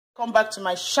Come back to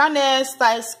my channel,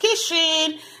 Styles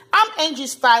Kitchen. I'm Angie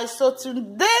Styles. So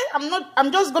today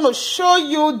I'm just gonna show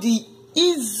you the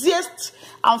easiest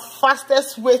and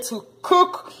fastest way to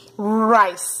cook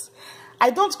rice.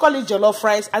 I don't call it jollof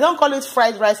rice, I don't call it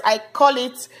fried rice, I call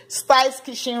it Styles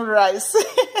Kitchen rice.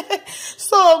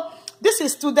 So this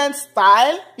is student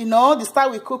style, you know, the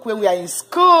style we cook when we are in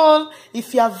school.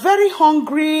 If you are very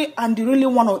hungry and you really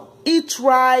want to eat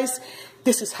rice,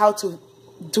 this is how to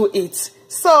do it.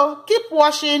 So keep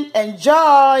watching,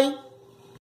 enjoy.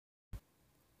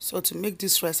 So to make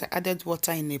this rice, I added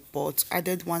water in a pot,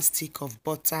 added 1 stick of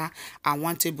butter and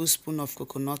 1 tablespoon of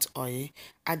coconut oil,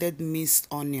 added minced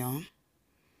onion.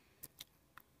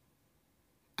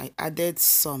 I added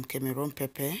some Cameroon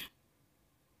pepper.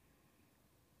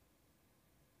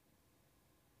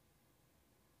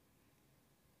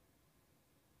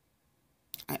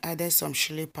 I added some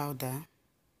chili powder.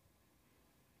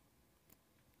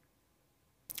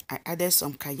 I added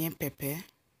some cayenne pepper.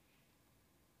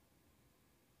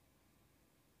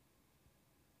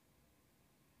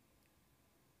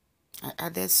 I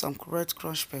added some red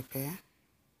crushed pepper.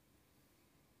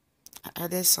 I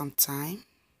added some thyme,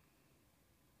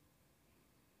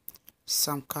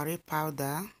 some curry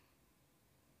powder,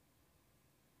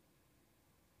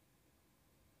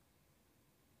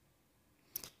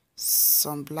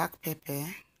 some black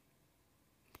pepper,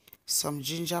 some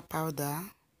ginger powder,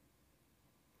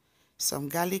 some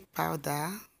garlic powder,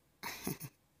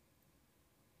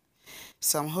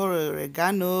 some whole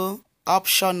oregano,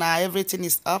 optional, everything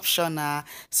is optional,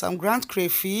 some ground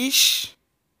crayfish,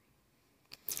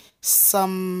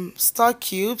 some stock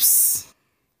cubes,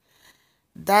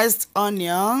 diced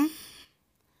onion,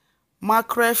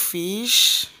 mackerel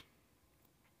fish.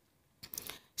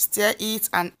 Stir it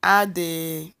and add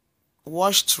the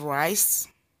washed rice.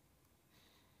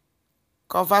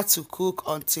 Cover to cook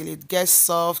until it gets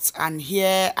soft. And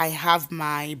here I have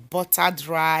my buttered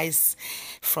rice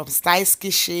from Styles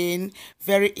Kitchen.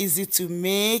 Very easy to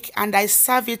make, and I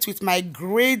serve it with my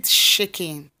grilled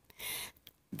chicken.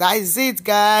 That is it,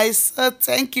 guys. So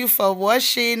thank you for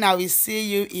watching. I will see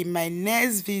you in my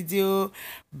next video.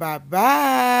 Bye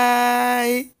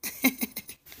bye.